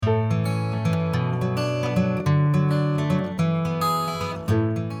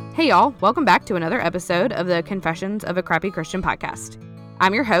Hey y'all, welcome back to another episode of the Confessions of a Crappy Christian podcast.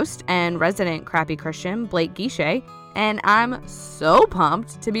 I'm your host and resident crappy Christian, Blake Guichet, and I'm so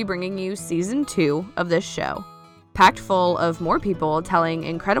pumped to be bringing you season 2 of this show, packed full of more people telling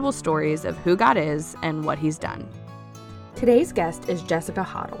incredible stories of who God is and what he's done. Today's guest is Jessica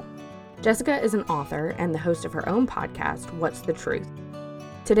Hoddle. Jessica is an author and the host of her own podcast, What's the Truth?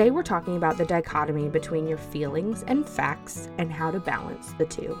 Today we're talking about the dichotomy between your feelings and facts and how to balance the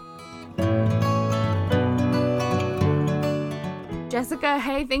two. Jessica,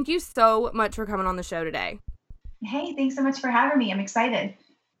 hey, thank you so much for coming on the show today. Hey, thanks so much for having me. I'm excited.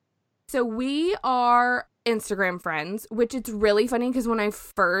 So we are Instagram friends, which it's really funny because when I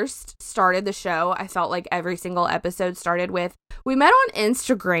first started the show, I felt like every single episode started with, we met on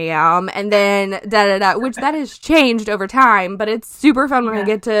Instagram and then which that has changed over time, but it's super fun when I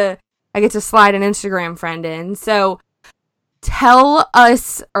get to slide an Instagram friend in. So tell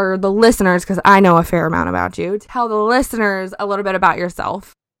us, or the listeners, because I know a fair amount about you, tell the listeners a little bit about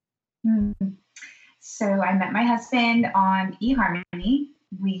yourself. So I met my husband on eHarmony.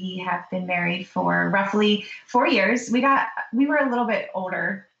 We have been married for roughly 4 years. We were a little bit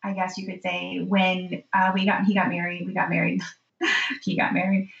older, I guess you could say, when he got married. He got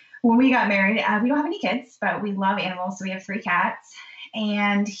married. When we got married, we don't have any kids, but we love animals. So we have 3 cats,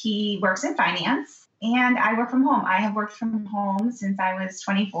 and he works in finance, and I work from home. I have worked from home since I was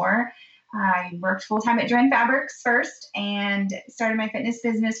 24. I worked full-time at Joann Fabrics first and started my fitness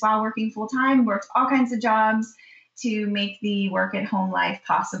business while working full-time, worked all kinds of jobs to make the work at home life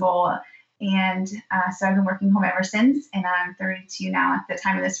possible. And so I've been working home ever since, and I'm 32 now at the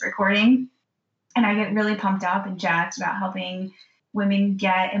time of this recording. And I get really pumped up and jazzed about helping women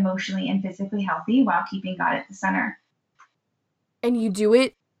get emotionally and physically healthy while keeping God at the center. And you do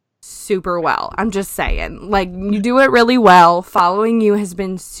it super well. I'm just saying, like, you do it really well. Following you has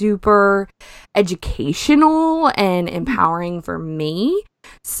been super educational and empowering for me.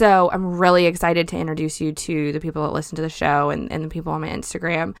 So I'm really excited to introduce you to the people that listen to the show and the people on my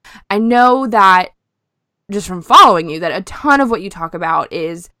Instagram. I know that just from following you that a ton of what you talk about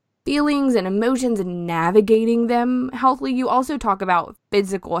is feelings and emotions and navigating them healthily. You also talk about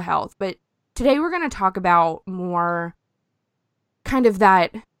physical health, but today we're going to talk about more kind of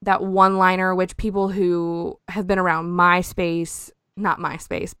that one-liner, which people who have been around my space, not my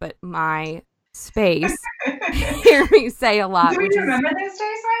space, but my space, hear me say a lot. Do you remember those days,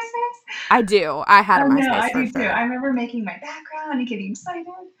 MySpace? I do. I had a MySpace. No, I do too. I remember making my background and getting excited.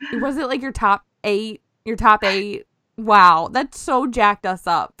 Was it like your top 8? Your top 8? Wow, that so jacked us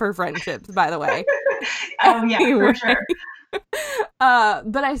up for friendships, by the way. Oh, yeah, for sure.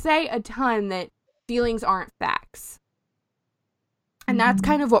 But I say a ton that feelings aren't facts. And that's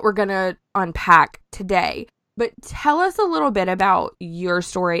kind of what we're going to unpack today. But tell us a little bit about your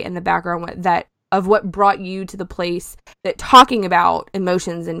story and the background of what brought you to the place that talking about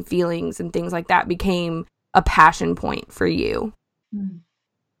emotions and feelings and things like that became a passion point for you.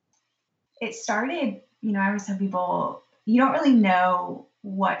 It started, I always tell people, you don't really know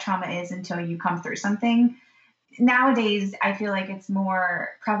what trauma is until you come through something. Nowadays, I feel like it's more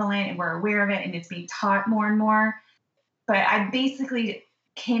prevalent and we're aware of it and it's being taught more and more. But I basically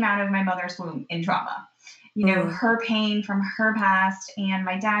came out of my mother's womb in trauma. Her pain from her past and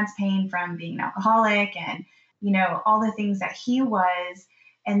my dad's pain from being an alcoholic and, all the things that he was,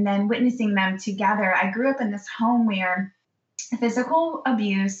 and then witnessing them together. I grew up in this home where physical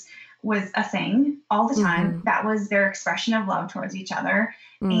abuse was a thing all the time. That was their expression of love towards each other.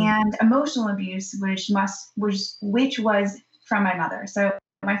 And emotional abuse, which was from my mother. So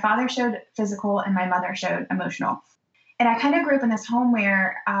my father showed physical and my mother showed emotional. And I kind of grew up in this home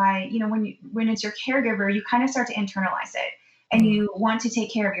where when it's your caregiver, you kind of start to internalize it and you want to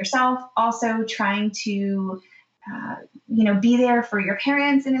take care of yourself, also trying to, be there for your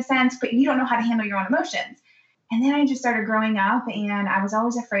parents in a sense, but you don't know how to handle your own emotions. And then I just started growing up and I was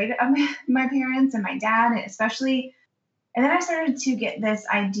always afraid of my parents and my dad, especially. And then I started to get this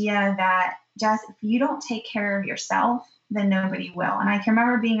idea that just if you don't take care of yourself, then nobody will. And I can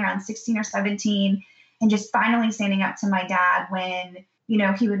remember being around 16 or 17 and just finally standing up to my dad when,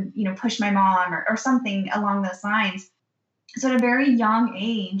 he would, push my mom or something along those lines. So at a very young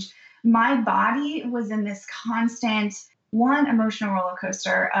age, my body was in this constant, emotional roller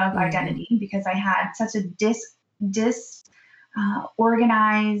coaster of identity because I had such a disorganized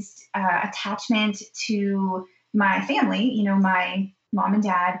attachment to my family, my mom and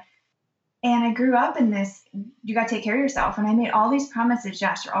dad. And I grew up in this, you got to take care of yourself. And I made all these promises,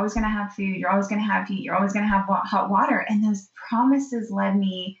 Josh, you're always going to have food. You're always going to have heat. You're always going to have hot water. And those promises led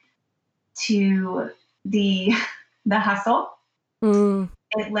me to the hustle.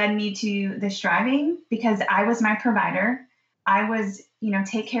 it led me to the striving because I was my provider. I was,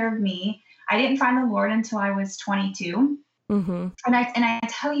 take care of me. I didn't find the Lord until I was 22. Mm-hmm. And I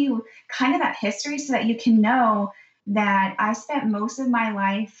tell you kind of that history so that you can know that I spent most of my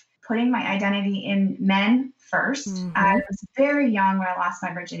life putting my identity in men first. Mm-hmm. I was very young when I lost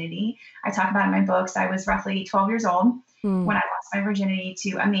my virginity. I talk about in my books, I was roughly 12 years old when I lost my virginity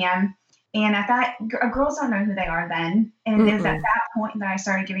to a man. And at that, girls don't know who they are then. And it was at that point that I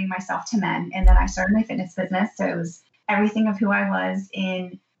started giving myself to men. And then I started my fitness business. So it was everything of who I was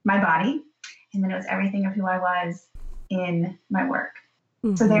in my body. And then it was everything of who I was in my work.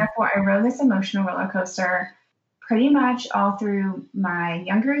 Mm-hmm. So therefore, I rode this emotional roller coaster pretty much all through my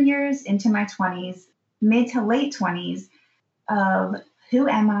younger years into my 20s, mid to late 20s of who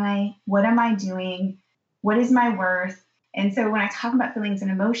am I? What am I doing? What is my worth? And so when I talk about feelings and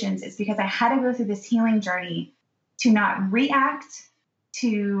emotions, it's because I had to go through this healing journey to not react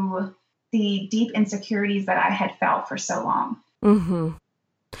to the deep insecurities that I had felt for so long. Mm-hmm.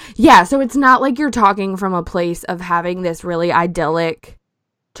 Yeah, so it's not like you're talking from a place of having this really idyllic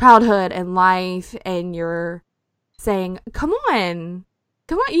childhood and life, and you're saying, come on,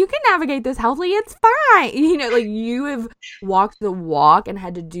 you can navigate this healthily, it's fine. Like you have walked the walk and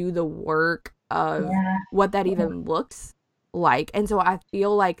had to do the work of what that even looks like. And so I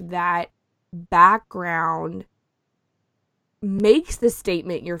feel like that background makes the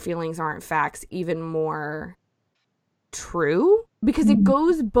statement your feelings aren't facts even more true, because it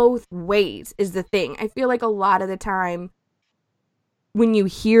goes both ways is the thing. I feel like a lot of the time when you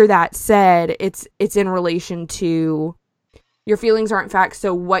hear that said, it's in relation to your feelings aren't facts,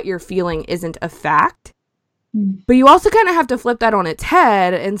 so what you're feeling isn't a fact. But you also kind of have to flip that on its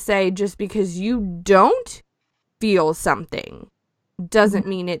head and say, just because you don't feel something doesn't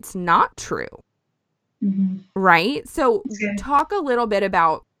mean it's not true. Right? So talk a little bit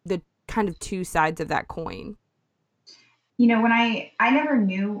about the kind of two sides of that coin. When I never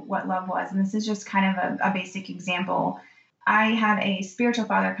knew what love was, and this is just kind of a basic example. I had a spiritual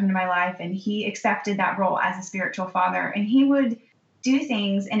father come to my life, and he accepted that role as a spiritual father, and he would do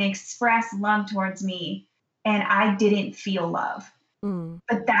things and express love towards me, and I didn't feel love.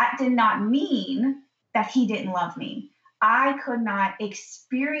 But that did not mean that he didn't love me. I could not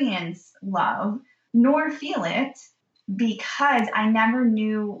experience love nor feel it because I never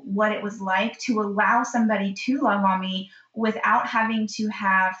knew what it was like to allow somebody to love on me without having to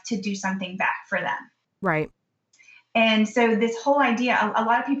have to do something back for them. Right. And so this whole idea, a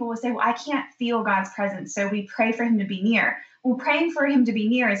lot of people will say, well, I can't feel God's presence, so we pray for him to be near. Well, praying for him to be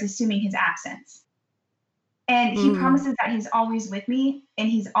near is assuming his absence. And he promises that he's always with me and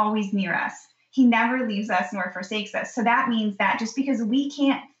he's always near us. He never leaves us nor forsakes us. So that means that just because we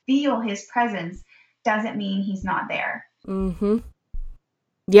can't feel his presence doesn't mean he's not there.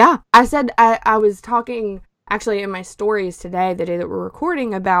 Yeah. I said, I was talking actually in my stories today, the day that we're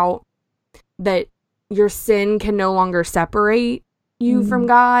recording, about that your sin can no longer separate you from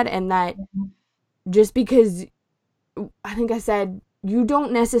God, and that just because, I think I said, you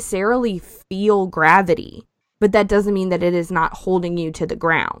don't necessarily feel gravity, but that doesn't mean that it is not holding you to the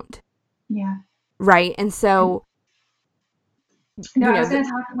ground. Yeah. Right. And so, I was going to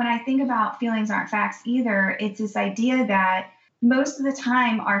talk, when I think about feelings aren't facts either, it's this idea that most of the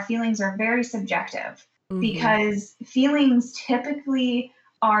time our feelings are very subjective because feelings typically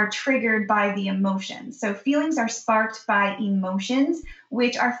are triggered by the emotions. So feelings are sparked by emotions,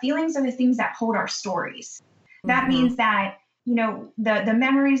 which our feelings are the things that hold our stories. That means that, the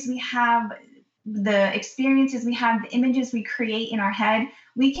memories we have, the experiences we have, the images we create in our head,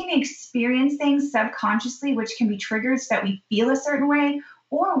 we can experience things subconsciously, which can be triggered so that we feel a certain way,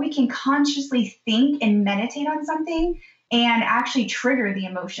 or we can consciously think and meditate on something and actually trigger the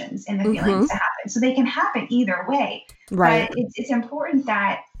emotions and the feelings to happen. So they can happen either way. Right. But it's important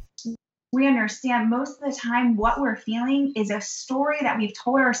that we understand most of the time what we're feeling is a story that we've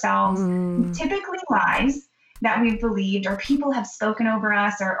told ourselves, typically lies that we've believed, or people have spoken over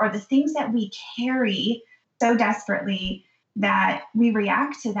us, or the things that we carry so desperately that we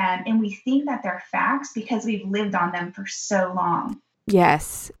react to them and we think that they're facts because we've lived on them for so long.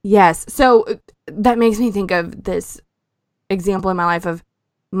 Yes. So that makes me think of this example in my life of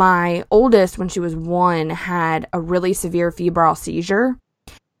my oldest, when she was 1, had a really severe febrile seizure,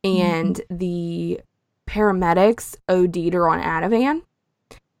 and the paramedics OD'd her on Ativan.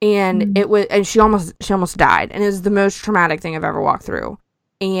 And it was, and she almost died. And it was the most traumatic thing I've ever walked through.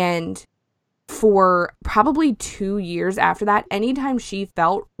 And for probably 2 years after that, anytime she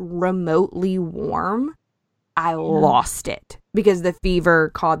felt remotely warm, I lost it, because the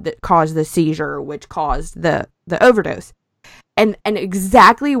fever caused the seizure, which caused the overdose. And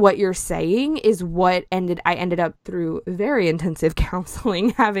exactly what you're saying is what I ended up through very intensive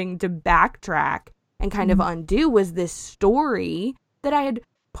counseling having to backtrack and kind of undo, was this story that I had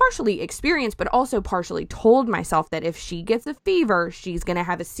partially experienced, but also partially told myself that if she gets a fever, she's going to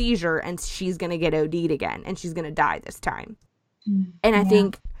have a seizure and she's going to get OD'd again and she's going to die this time. And I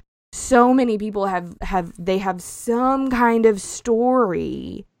think so many people have some kind of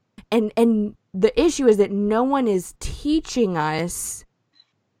story, and the issue is that no one is teaching us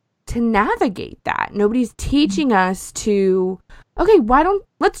to navigate that. Nobody's teaching us to, okay,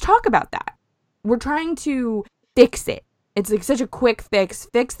 let's talk about that. We're trying to fix it. It's like such a quick fix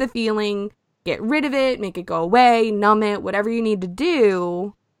the feeling, get rid of it, make it go away, numb it, whatever you need to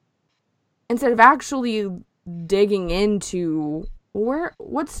do, instead of actually digging into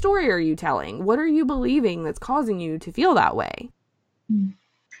what story are you telling? What are you believing that's causing you to feel that way?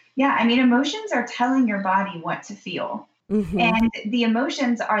 Yeah, I mean, emotions are telling your body what to feel. And the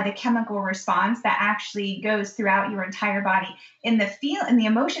emotions are the chemical response that actually goes throughout your entire body. And the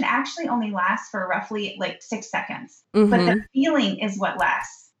emotion actually only lasts for roughly like 6 seconds. But the feeling is what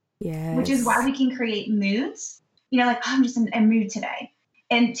lasts. Yes. Which is why we can create moods. Like, oh, I'm just in a mood today.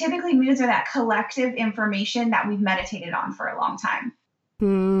 And typically moods are that collective information that we've meditated on for a long time.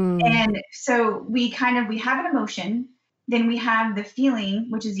 And so we have an emotion, then we have the feeling,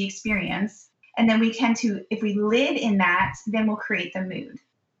 which is the experience. And then we tend to, if we live in that, then we'll create the mood.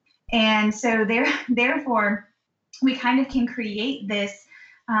 And so therefore, we kind of can create this,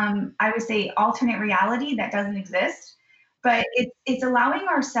 I would say, alternate reality that doesn't exist. But it's allowing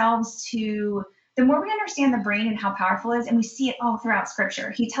ourselves to, the more we understand the brain and how powerful it is, and we see it all throughout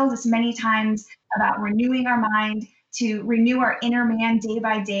Scripture. He tells us many times about renewing our mind, to renew our inner man day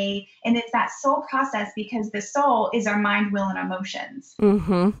by day. And it's that soul process, because the soul is our mind, will, and emotions.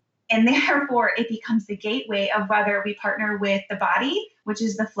 And therefore, it becomes the gateway of whether we partner with the body, which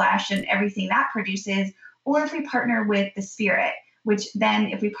is the flesh and everything that produces, or if we partner with the spirit, which then,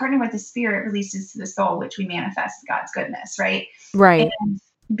 if we partner with the spirit, releases to the soul, which we manifest God's goodness, right? Right. And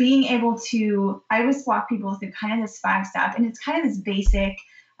being able to, I always walk people through kind of this 5-step, and it's kind of this basic,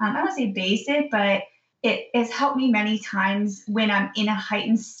 I don't want to say basic, but it has helped me many times when I'm in a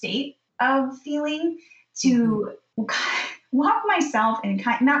heightened state of feeling to walk myself and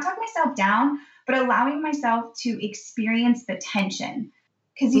not talk myself down, but allowing myself to experience the tension.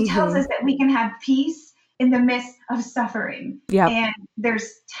 Because he tells us that we can have peace in the midst of suffering. And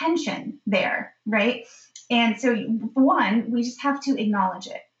there's tension there, right? And so one, we just have to acknowledge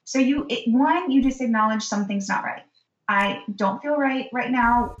it. So you just acknowledge something's not right. I don't feel right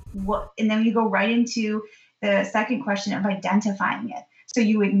now. And then you go right into the second question of identifying it. So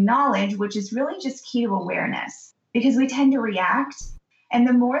you acknowledge, which is really just key to awareness, because we tend to react. And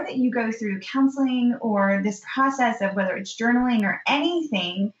the more that you go through counseling or this process of whether it's journaling or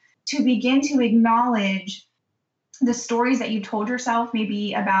anything, to begin to acknowledge the stories that you told yourself,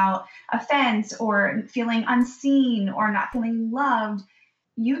 maybe about offense or feeling unseen or not feeling loved,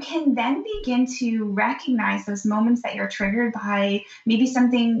 you can then begin to recognize those moments that you're triggered by maybe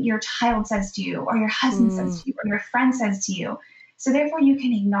something your child says to you, or your husband says to you, or your friend says to you. So therefore you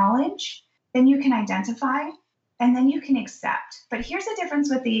can acknowledge, then you can identify, and then you can accept. But here's the difference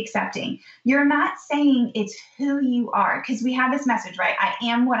with the accepting. You're not saying it's who you are, because we have this message, right? I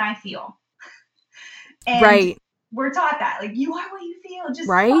am what I feel. And we're taught that, like, you are what you feel, just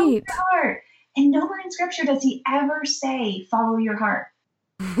follow your heart. And nowhere in Scripture does he ever say, follow your heart.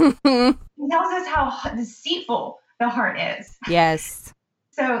 He tells us how deceitful the heart is. Yes.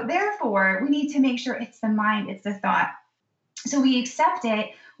 So therefore, we need to make sure it's the mind, it's the thought. So we accept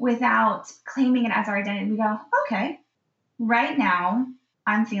it without claiming it as our identity. We go, okay, right now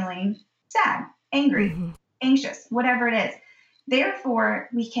I'm feeling sad, angry, anxious, whatever it is. Therefore,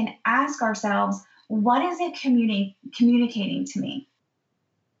 we can ask ourselves, what is it communicating to me?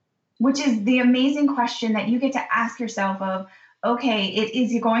 Which is the amazing question that you get to ask yourself of, okay,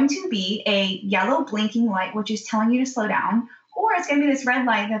 is it going to be a yellow blinking light, which is telling you to slow down, or it's going to be this red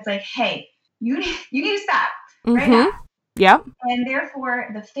light that's like, hey, you need to stop right now. Yep. And therefore,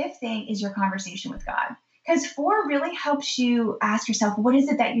 the fifth thing is your conversation with God. Because 4 really helps you ask yourself, what is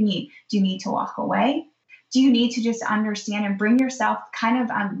it that you need? Do you need to walk away? Do you need to just understand and bring yourself kind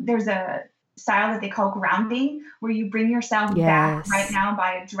of, there's a style that they call grounding, where you bring yourself back right now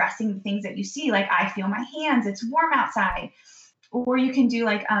by addressing the things that you see. Like, I feel my hands, it's warm outside. Or you can do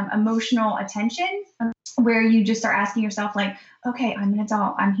like emotional attention, where you just start asking yourself, like, okay, I'm an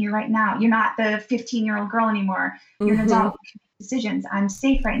adult. I'm here right now. You're not the 15-year-old girl anymore. You're an adult. You can make decisions. I'm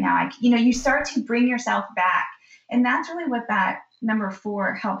safe right now. You start to bring yourself back. And that's really what that number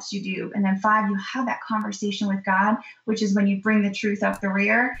 4 helps you do. And then 5, you have that conversation with God, which is when you bring the truth up the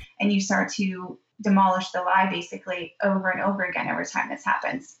rear and you start to demolish the lie basically over and over again every time this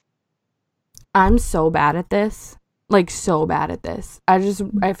happens. I'm so bad at this. Like, so bad at this. I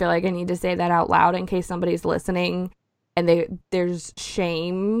feel like I need to say that out loud in case somebody's listening and there's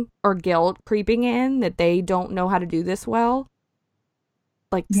shame or guilt creeping in that they don't know how to do this well.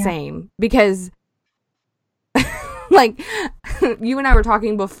 Like, same. Because, like, you and I were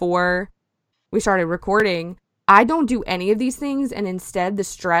talking before we started recording. I don't do any of these things, and instead the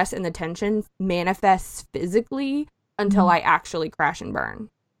stress and the tension manifests physically until I actually crash and burn.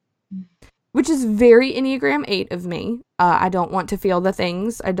 Which is very Enneagram 8 of me. I don't want to feel the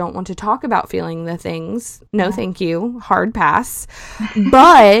things. I don't want to talk about feeling the things. No, thank you. Hard pass.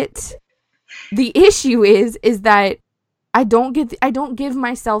 But the issue is that I don't give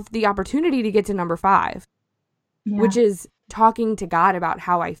myself the opportunity to get to number 5, which is talking to God about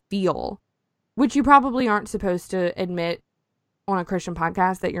how I feel, which you probably aren't supposed to admit on a Christian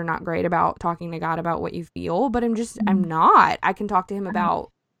podcast, that you're not great about talking to God about what you feel. But I'm not. I can talk to him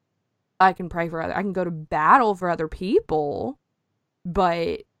about, I can pray for I can go to battle for other people.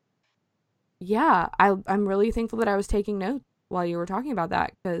 But yeah, I'm really thankful that I was taking notes while you were talking about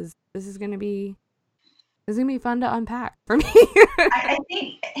that, because this is going to be fun to unpack for me. I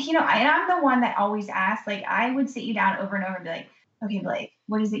think, and I'm the one that always asks, like, I would sit you down over and over and be like, okay, Blake,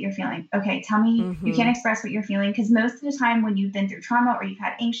 what is it you're feeling? Okay, tell me. You can't express what you're feeling, because most of the time when you've been through trauma or you've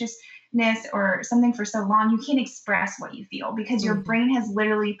had anxiousness or something for so long, you can't express what you feel because your brain has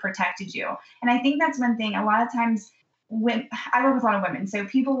literally protected you. And I think that's one thing. A lot of times when I work with a lot of women, so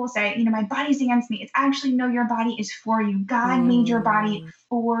people will say, my body's against me. It's actually, no, your body is for you. God made your body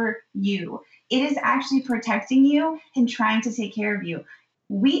for you. It is actually protecting you and trying to take care of you.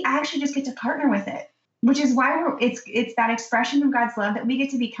 We actually just get to partner with it, which is why it's that expression of God's love, that we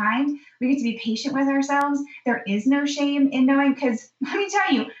get to be kind. We get to be patient with ourselves. There is no shame in knowing, because let me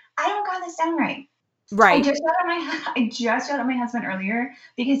tell you, I don't got this down right. Right. I just yelled at my husband earlier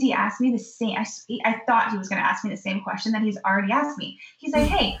because he asked me the same. I thought he was going to ask me the same question that he's already asked me. He's like,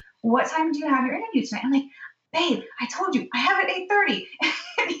 hey, what time do you have your interview tonight? I'm like, babe, I told you I have it at 8:30.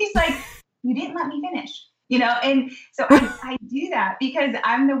 And he's like, you didn't let me finish, And so I do that because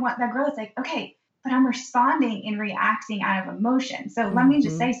I'm that girl that's like, okay, but I'm responding and reacting out of emotion. So let me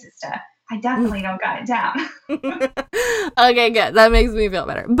just say, sister, I definitely don't got it down. Okay, good. That makes me feel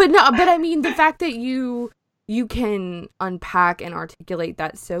better. But I mean, the fact that you can unpack and articulate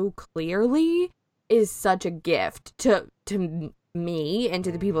that so clearly is such a gift to me and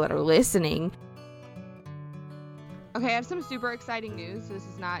to the people that are listening. Okay, I have some super exciting news. This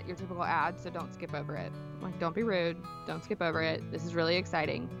is not your typical ad, so don't skip over it. Like, don't be rude. Don't skip over it. This is really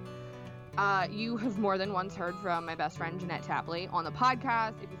exciting. You have more than once heard from my best friend, Jeanette Tapley, on the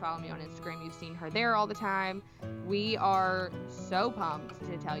podcast. If you follow me on Instagram, you've seen her there all the time. We are so pumped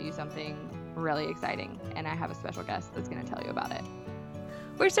to tell you something really exciting, and I have a special guest that's going to tell you about it.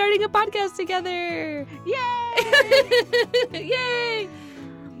 We're starting a podcast together! Yay! Yay!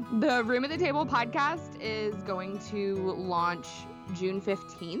 The Room at the Table podcast is going to launch June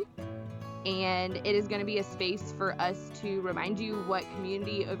 15th. And it is going to be a space for us to remind you what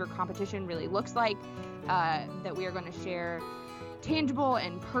community over competition really looks like, that we are going to share tangible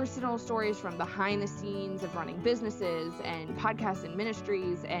and personal stories from behind the scenes of running businesses and podcasts and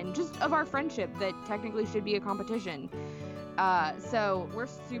ministries, and just of our friendship that technically should be a competition. So we're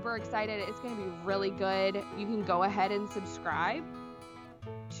super excited. It's going to be really good. You can go ahead and subscribe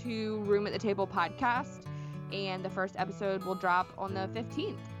to Room at the Table podcast, and the first episode will drop on the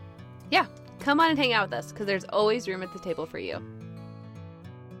 15th. Yeah, come on and hang out with us, because there's always room at the table for you.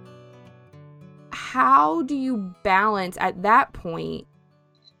 How do you balance at that point?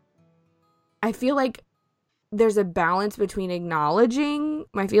 I feel like there's a balance between acknowledging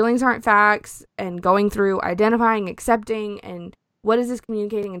my feelings aren't facts and going through identifying, accepting, and what is this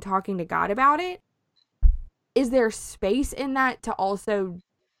communicating and talking to God about it. Is there space in that to also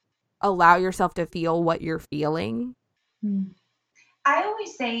allow yourself to feel what you're feeling? I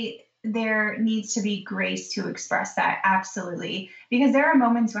always say there needs to be grace to express that. Absolutely. Because there are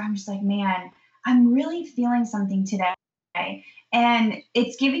moments where I'm just like, man, I'm really feeling something today. And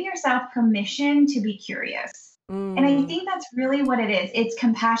it's giving yourself permission to be curious. And I think that's really what it is. It's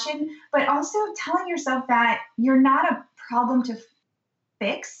compassion, but also telling yourself that you're not a problem to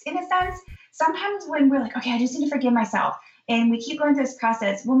fix, in a sense. Sometimes when we're like, okay, I just need to forgive myself, and we keep going through this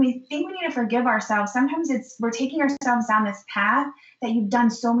process, when we think we need to forgive ourselves, sometimes we're taking ourselves down this path that you've done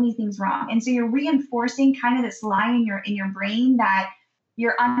so many things wrong. And so you're reinforcing kind of this lie in your brain that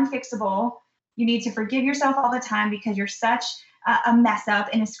you're unfixable. You need to forgive yourself all the time because you're such a mess up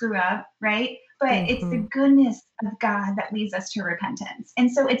and a screw up, right? But it's the Mm-hmm. goodness of God that leads us to repentance.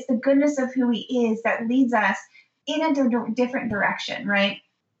 And so it's the goodness of who he is that leads us in a different direction, right?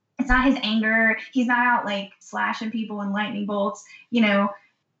 It's not his anger. He's not out like slashing people in lightning bolts. You know,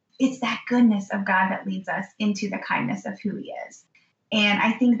 it's that goodness of God that leads us into the kindness of who he is. And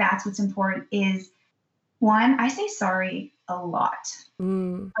I think that's what's important is, one, I say sorry a lot.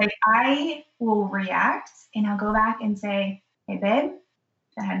 Mm. Like I will react and I'll go back and say, hey, babe,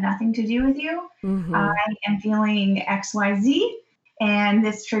 that had nothing to do with you. I Mm-hmm. am feeling XYZ and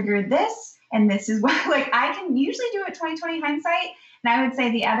this triggered this. And this is what, like, I can usually do it 20/20 hindsight. And I would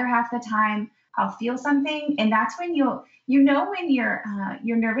say the other half of the time I'll feel something. And that's when when your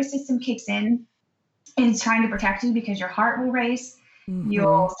nervous system kicks in and it's trying to protect you because your heart will race. Mm-hmm.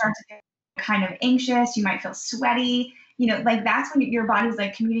 You'll start to get kind of anxious. You might feel sweaty. You know, like that's when your body's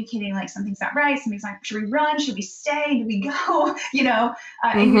like communicating like something's not right. Something's like, should we run? Should we stay? Do we go? You know,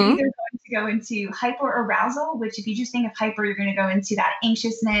 and you're Mm-hmm. either going to go into hyper arousal, which if you just think of hyper, you're going to go into that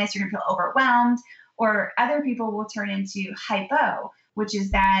anxiousness. You're going to feel overwhelmed. Or other people will turn into hypo, which is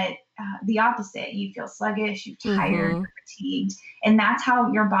that the opposite. You feel sluggish, you're tired, Mm-hmm. you're fatigued, and that's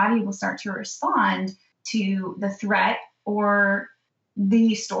how your body will start to respond to the threat or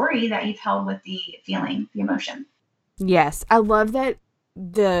the story that you've held with the feeling, the emotion. Yes. I love that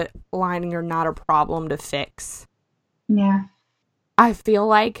the line, you're not a problem to fix. Yeah. I feel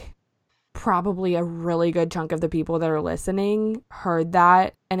like probably a really good chunk of the people that are listening heard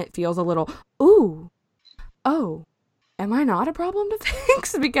that and it feels a little, ooh, oh, am I not a problem to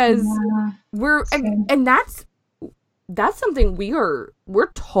fix? Because Yeah. we're, So, and that's something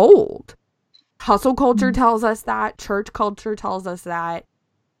we're told. Hustle culture tells us that. Church culture tells us that.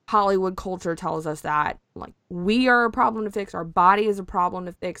 Hollywood culture tells us that. Like, we are a problem to fix. Our body is a problem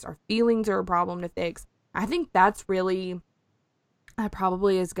to fix. Our feelings are a problem to fix. I think that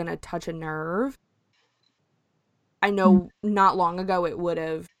probably is going to touch a nerve. I know not long ago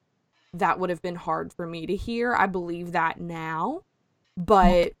that would have been hard for me to hear. I believe that now.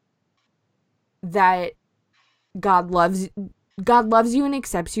 But that God loves you and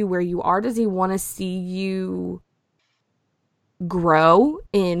accepts you where you are. Does he want to see you grow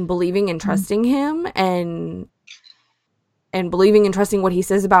in believing and trusting him and believing and trusting what he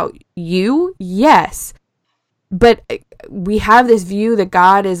says about you? Yes. But we have this view that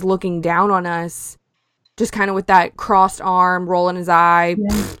God is looking down on us just kind of with that crossed arm, rolling his eye,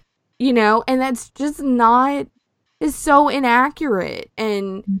 yeah. you know, and that's just is so inaccurate.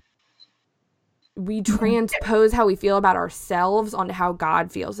 And we transpose how we feel about ourselves onto how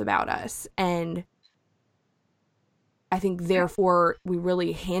God feels about us. And I think therefore we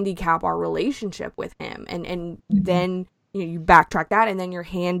really handicap our relationship with him. And then, you know, you backtrack that and then you're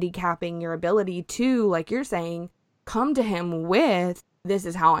handicapping your ability to, like you're saying, come to him with, this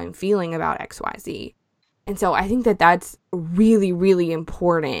is how I'm feeling about XYZ. And so I think that that's really, really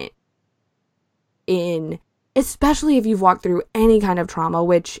important especially if you've walked through any kind of trauma,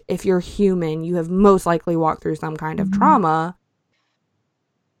 which if you're human, you have most likely walked through some kind of trauma.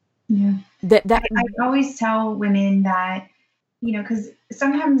 Yeah. That I always tell women that, you know, because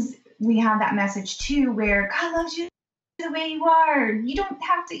sometimes we have that message too where God loves you the way you are. You don't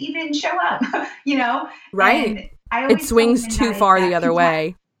have to even show up, you know? right. And I always It swings tell women too that far it's the that other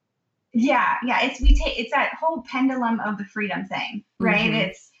way. Yeah. It's that whole pendulum of the freedom thing, right?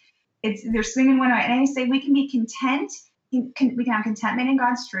 Mm-hmm. They're swinging one way. And I say we can be content. We can have contentment in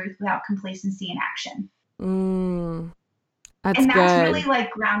God's truth without complacency in action. That's and that's good. really like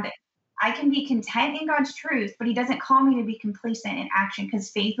grounded. I can be content in God's truth, but he doesn't call me to be complacent in action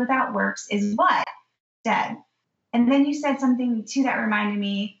because faith without works is what? Dead. And then you said something too that reminded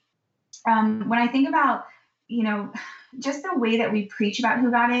me when I think about, you know, just the way that we preach about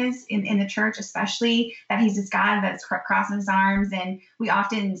who God is in the church, especially that he's this God that's crossing his arms. And we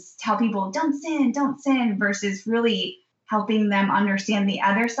often tell people, don't sin, versus really helping them understand the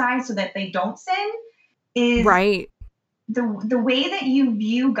other side so that they don't sin is right. The way that you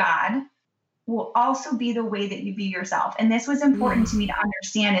view God will also be the way that you view yourself. And this was important to me to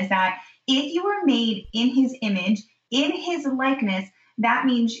understand is that if you were made in his image, in his likeness, that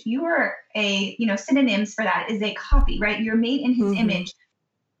means you are synonyms for that is a copy, right? You're made in his image.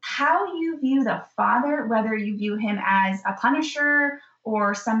 How you view the Father, whether you view him as a punisher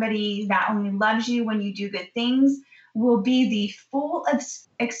or somebody that only loves you when you do good things, will be the full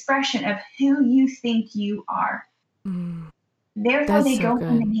expression of who you think you are. Therefore, that's they so go good.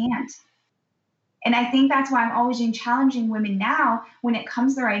 hand in hand. And I think that's why I'm always challenging women now when it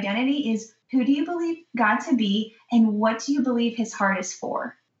comes to their identity is who do you believe God to be and what do you believe his heart is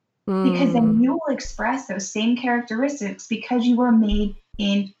for? because then Mm. you will express those same characteristics because you were made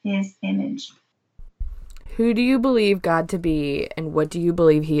in his image. Who do you believe God to be, and what do you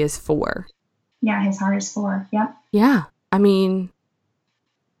believe he is for? Yeah, his heart is for. Yep. Yeah. I mean,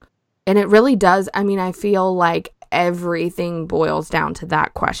 and it really does. I mean, I feel like everything boils down to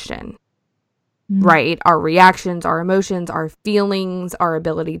that question, right? Our reactions, our emotions, our feelings, our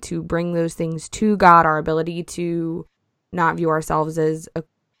ability to bring those things to God, our ability to not view ourselves as a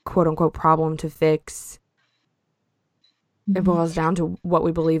quote unquote problem to fix. It boils down to what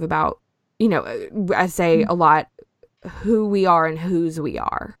we believe about, I say a lot, who we are and whose we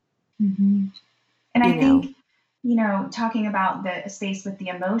are. Mm-hmm. And I think, talking about the space with the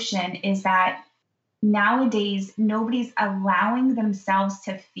emotion is that nowadays nobody's allowing themselves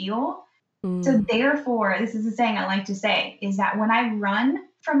to feel. So therefore, this is a saying I like to say, is that when I run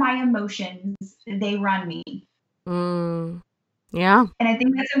from my emotions, they run me. Yeah. And I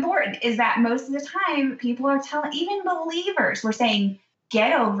think that's important, is that most of the time people are telling, even believers, we're saying,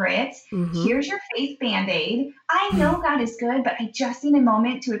 get over it. Mm-hmm. Here's your faith Band-Aid. I know God is good, but I just need a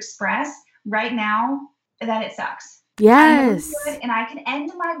moment to express right now that it sucks. Yes. I know he's good, and I can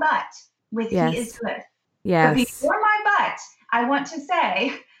end my butt with he is good. Yes. But before my butt, I want to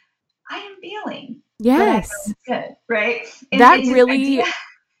say, I am feeling. Yes. But I know it's good, right? And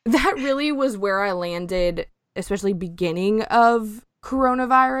that really was where I landed, especially beginning of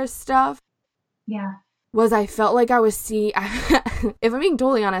coronavirus stuff. Yeah. Was I felt like I was seeing, if I'm being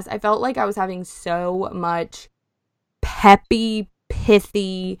totally honest, I felt like I was having so much peppy,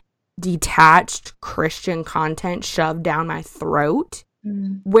 pithy, detached Christian content shoved down my throat,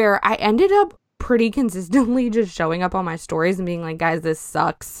 where I ended up pretty consistently just showing up on my stories and being like, guys, this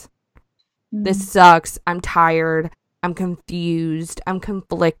sucks. This sucks. I'm tired. I'm confused. I'm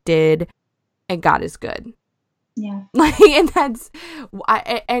conflicted. And God is good. Yeah. And that's,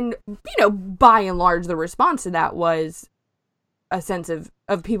 by and large, the response to that was a sense of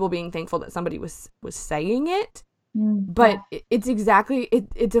people being thankful that somebody was saying it. But it's exactly,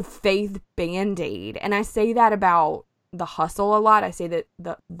 it's a faith Band-Aid. And I say that about the hustle a lot. I say that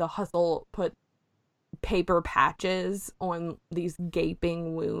the hustle put paper patches on these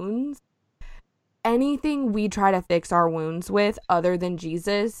gaping wounds. Anything we try to fix our wounds with other than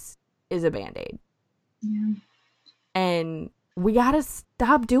Jesus is a Band-Aid. Yeah. And we got to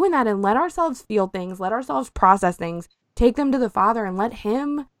stop doing that and let ourselves feel things, let ourselves process things, take them to the Father and let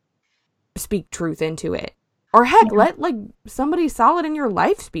him speak truth into it. Or heck, let somebody solid in your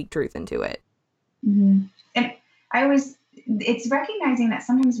life speak truth into it. Mm-hmm. And it's recognizing that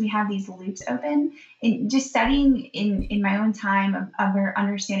sometimes we have these loops open, and just studying in my own time of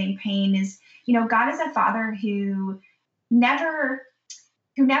understanding pain is, God is a Father who never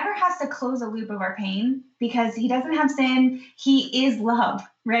has to close a loop of our pain because he doesn't have sin. He is love,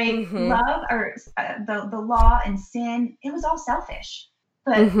 right? Mm-hmm. Love, or the law and sin, it was all selfish.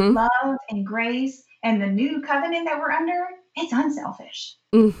 But love and grace and the new covenant that we're under, it's unselfish.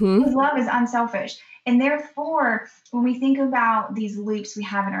 His love is unselfish. And therefore, when we think about these loops we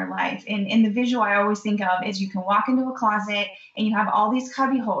have in our life, and the visual I always think of is you can walk into a closet and you have all these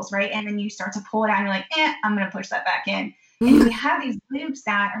cubby holes, right? And then you start to pull it out and you're like, I'm going to push that back in. And we have these loops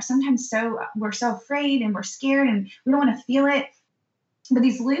that are sometimes we're so afraid and we're scared and we don't want to feel it. But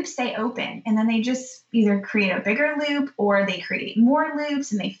these loops stay open, and then they just either create a bigger loop or they create more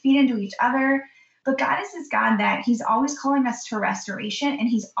loops and they feed into each other. But God is this God that he's always calling us to restoration, and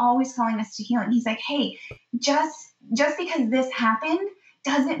he's always calling us to healing. He's like, hey, just because this happened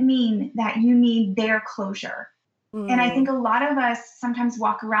doesn't mean that you need their closure. And I think a lot of us sometimes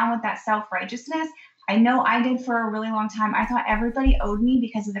walk around with that self-righteousness. I know I did for a really long time. I thought everybody owed me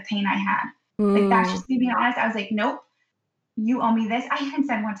because of the pain I had. Like, that's just me being honest. I was like, nope. You owe me this. I even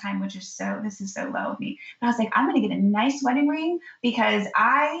said one time, this is so low of me, but I was like, I'm going to get a nice wedding ring because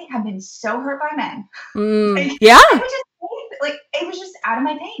I have been so hurt by men. It was just out of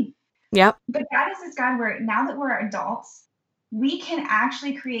my pain. Yep. But God is this God where now that we're adults, we can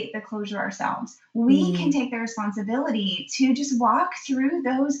actually create the closure ourselves. We can take the responsibility to just walk through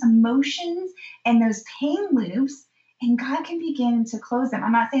those emotions and those pain loops, and God can begin to close them.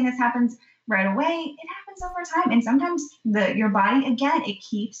 I'm not saying this happens right away. It happens over time. And sometimes your body, again, it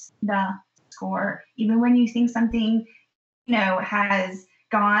keeps the score. Even when you think something, has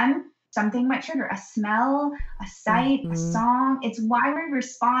gone, something might trigger a smell, a sight, a song. It's why we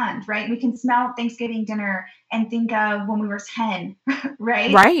respond, right? We can smell Thanksgiving dinner and think of when we were 10,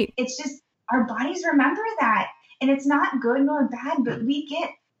 right? Right. It's just our bodies remember that. And it's not good nor bad, but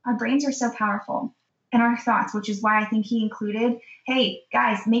our brains are so powerful. And our thoughts, which is why I think he included, hey,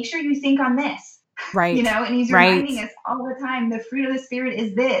 guys, make sure you think on this. Right. And he's reminding us all the time, the fruit of the Spirit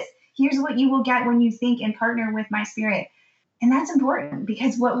is this. Here's what you will get when you think and partner with my Spirit. And that's important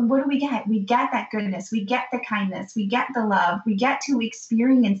because what do we get? We get that goodness. We get the kindness. We get the love. We get to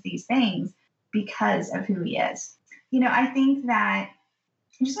experience these things because of who he is. I think that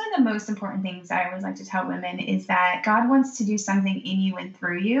just one of the most important things I always like to tell women is that God wants to do something in you and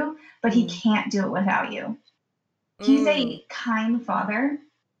through you, but he can't do it without you. He's a kind father.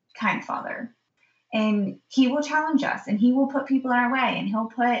 And he will challenge us and he will put people in our way and he'll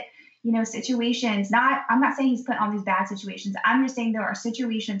put, situations. I'm not saying he's put all these bad situations. I'm just saying there are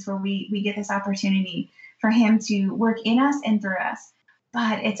situations where we get this opportunity for him to work in us and through us.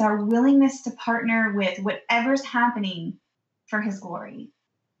 But it's our willingness to partner with whatever's happening for his glory.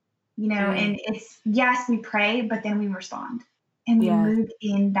 And it's, yes, we pray, but then we respond and we move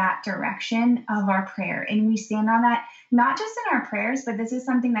in that direction of our prayer. And we stand on that, not just in our prayers, but this is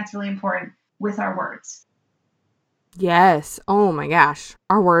something that's really important with our words. Yes. Oh my gosh.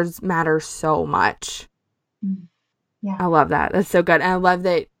 Our words matter so much. Yeah. I love that. That's so good. And I love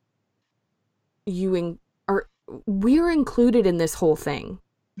that we're included in this whole thing.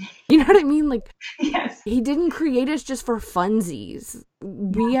 You know what I mean? Like, yes. He didn't create us just for funsies.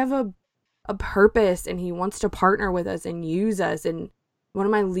 We have a purpose and he wants to partner with us and use us. And one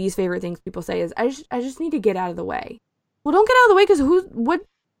of my least favorite things people say is, I just need to get out of the way. Well, don't get out of the way because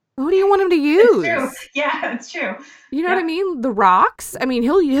who do you want him to use? It's true. Yeah, it's true. You know what I mean? The rocks. I mean,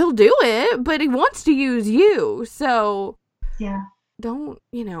 he'll do it, but he wants to use you. So don't,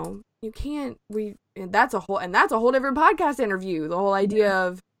 you can't, that's a whole different podcast interview. The whole idea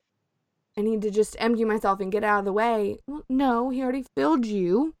of, I need to just empty myself and get out of the way. Well, no, he already filled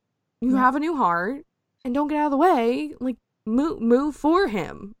you. You have a new heart and don't get out of the way. Like move for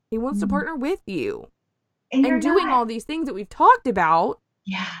him. He wants to partner with you. And doing all these things that we've talked about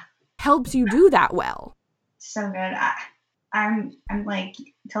helps you do that well. So good. I'm like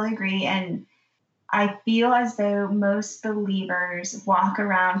totally agree. And I feel as though most believers walk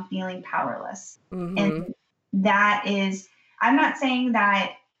around feeling powerless. And that is, I'm not saying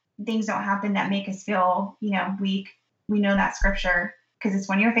that things don't happen that make us feel, weak. We know that scripture because it's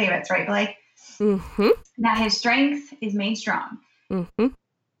one of your favorites, right? But like that his strength is made strong.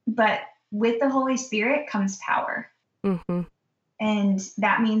 But with the Holy Spirit comes power. And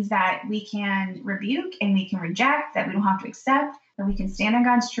that means that we can rebuke and we can reject, that we don't have to accept, that we can stand on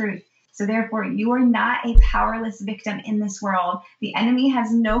God's truth. So therefore, you are not a powerless victim in this world. The enemy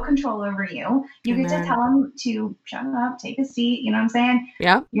has no control over you. You get to tell him to shut up, take a seat. You know what I'm saying?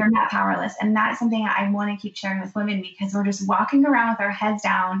 Yeah. You're not powerless. And that's something I want to keep sharing with women because we're just walking around with our heads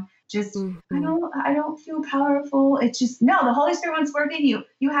down. Just, I don't feel powerful. It's just, no, the Holy Spirit wants to work in you.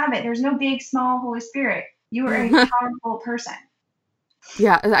 You have it. There's no big, small Holy Spirit. You are a powerful person.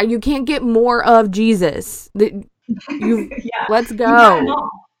 Yeah. You can't get more of Jesus. Let's go.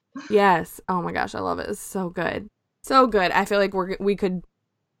 Yes. Oh my gosh, I love it. It's so good. So good. I feel like we could,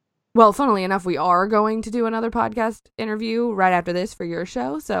 well, funnily enough, we are going to do another podcast interview right after this for your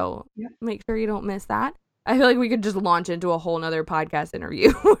show. So make sure you don't miss that. I feel like we could just launch into a whole nother podcast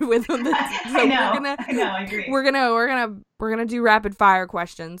interview with them. So I know, I agree. We're gonna do rapid fire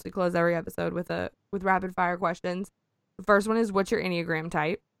questions. We close every episode with rapid fire questions. The first one is, what's your Enneagram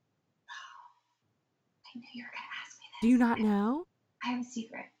type? I knew you were gonna ask me this. Do you not know? I have a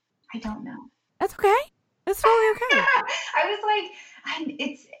secret. I don't know. That's okay. That's totally okay.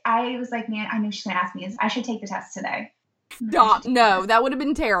 I was like, man, I know she's gonna ask me this. I should take the test today. Stop. No, that would have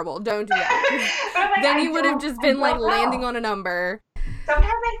been terrible. Don't do that. Then you would have just been like landing on a number. Sometimes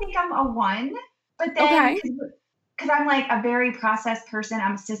I think I'm a 1, but then because I'm like a very processed person,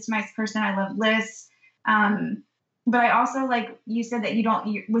 I'm a systemized person. I love lists. But I also, like you said, that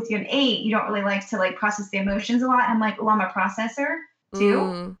with an 8, you don't really like to like process the emotions a lot. I'm like, well, I'm a processor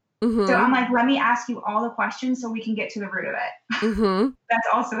too. So I'm like, let me ask you all the questions so we can get to the root of it. That's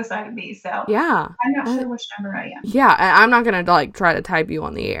also a side of me. So yeah, I'm not sure which number I am. Yeah, I'm not gonna like try to type you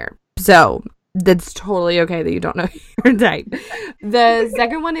on the air. So that's totally okay that you don't know your type. The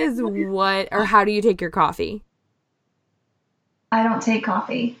second one is, how do you take your coffee? I don't take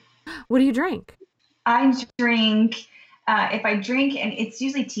coffee. What do you drink? I drink. If I drink, and it's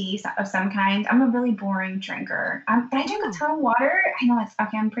usually tea of some kind. I'm a really boring drinker. But I drink a ton of water. I know it's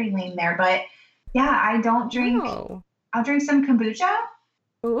okay. I'm pretty lame there, but yeah, I don't drink. Oh. I'll drink some kombucha.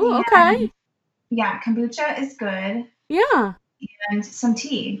 Oh, okay. Yeah, kombucha is good. Yeah. And some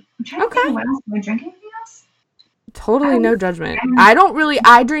tea. I'm trying to think what else. Do I drink anything else? Totally no judgment.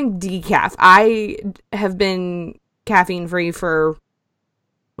 I drink decaf. I have been caffeine free for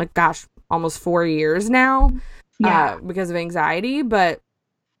almost 4 years now. Because of anxiety, but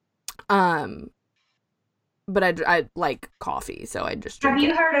but I like coffee, so I just drink Have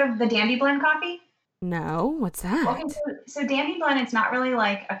you it. heard of the Dandy Blend coffee? No, what's that? Okay, so Dandy Blend, it's not really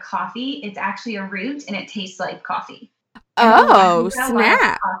like a coffee. It's actually a root, and it tastes like coffee. Oh, And a lot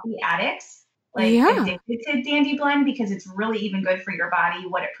snap. of coffee addicts like Yeah. addicted to Dandy Blend because it's really even good for your body,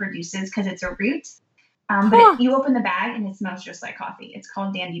 what it produces, because it's a root. But you open the bag and it smells just like coffee. It's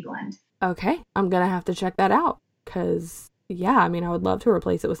called Dandy Blend. Okay, I'm gonna have to check that out because yeah, I mean, I would love to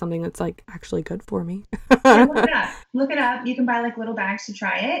replace it with something that's like actually good for me. Yeah, look it up. You can buy like little bags to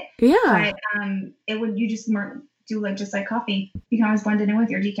try it. Yeah. But you just do like just like coffee. You can always blend it in with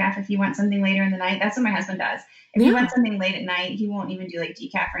your decaf if you want something later in the night. That's what my husband does. If you want something late at night, he won't even do like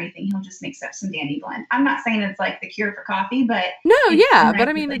decaf or anything. He'll just mix up some Dandy Blend. I'm not saying it's like the cure for coffee, but No, it's yeah, a nice but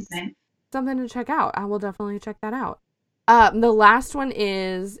I mean, it's replacement. something to check out. I will definitely check that out. The last one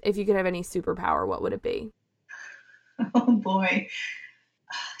is, if you could have any superpower, what would it be? Oh boy,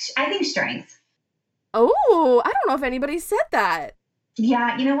 I think strength. Oh, I don't know if anybody said that.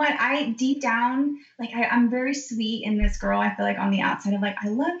 Yeah, you know what? I deep down, like I'm very sweet in this girl. I feel like on the outside, I'm like, I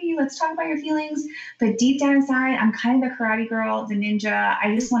love you. Let's talk about your feelings. But deep down inside, I'm kind of the karate girl, the ninja.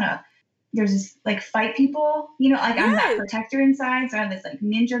 I just want to. There's this like fight people, you know, like I'm that Yes. protector inside. So I have this like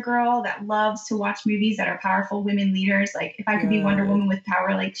ninja girl that loves to watch movies that are powerful women leaders. Like if I could be Wonder Good. Woman with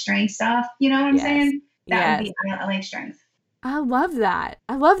power, like strength stuff, you know what I'm Yes. saying? That would Yes. be, I like strength. I love that.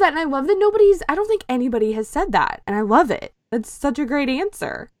 I love that. And I love that I don't think anybody has said that. And I love it. That's such a great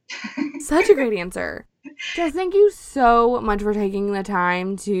answer. Such a great answer. Jess, thank you so much for taking the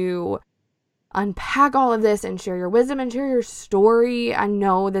time to unpack all of this and share your wisdom and share your story. I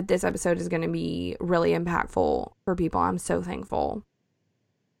know that this episode is going to be really impactful for people. I'm so thankful.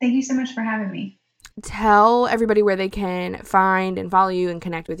 Thank you so much for having me. Tell everybody where they can find and follow you and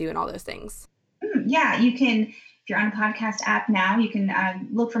connect with you and all those things. Yeah, you can, if you're on a podcast app now, you can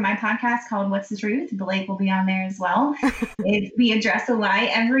look for my podcast called What's the Truth? Blake will be on there as well. We address a lie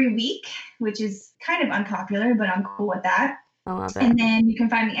every week, which is kind of unpopular, but I'm cool with that. I love it. And then you can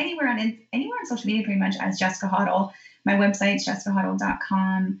find me anywhere on social media pretty much as Jessica Hoddle. My website's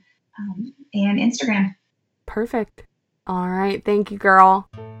jessicahoddle.com and Instagram. Perfect. All right. Thank you, girl.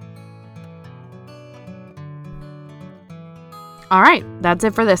 All right. That's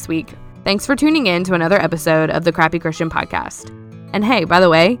it for this week. Thanks for tuning in to another episode of the Crappy Christian Podcast. And hey, by the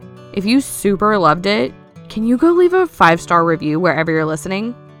way, if you super loved it, can you go leave a 5-star review wherever you're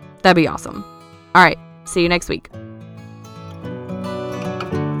listening? That'd be awesome. All right. See you next week.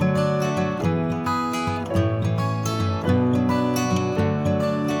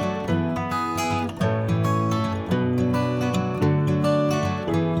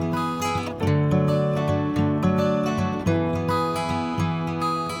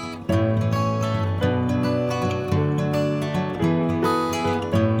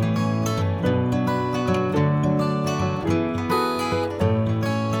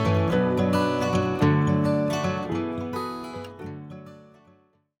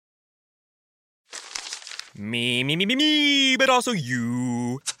 Me, but also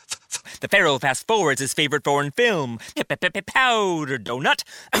you. The Pharaoh fast forwards his favorite foreign film, Powder Donut.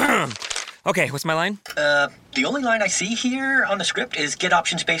 Okay, what's my line? The only line I see here on the script is get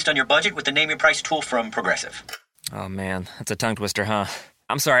options based on your budget with the Name Your Price tool from Progressive. Oh man, that's a tongue twister, huh?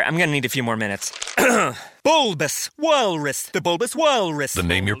 I'm sorry, I'm gonna need a few more minutes. Bulbous Walrus, the Bulbous Walrus. The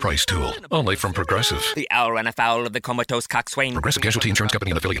Name Your Price tool, only from Progressive. The owl ran afoul of the comatose coxswain. Progressive Casualty Insurance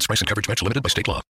Company and affiliates. Price and coverage match limited by state law.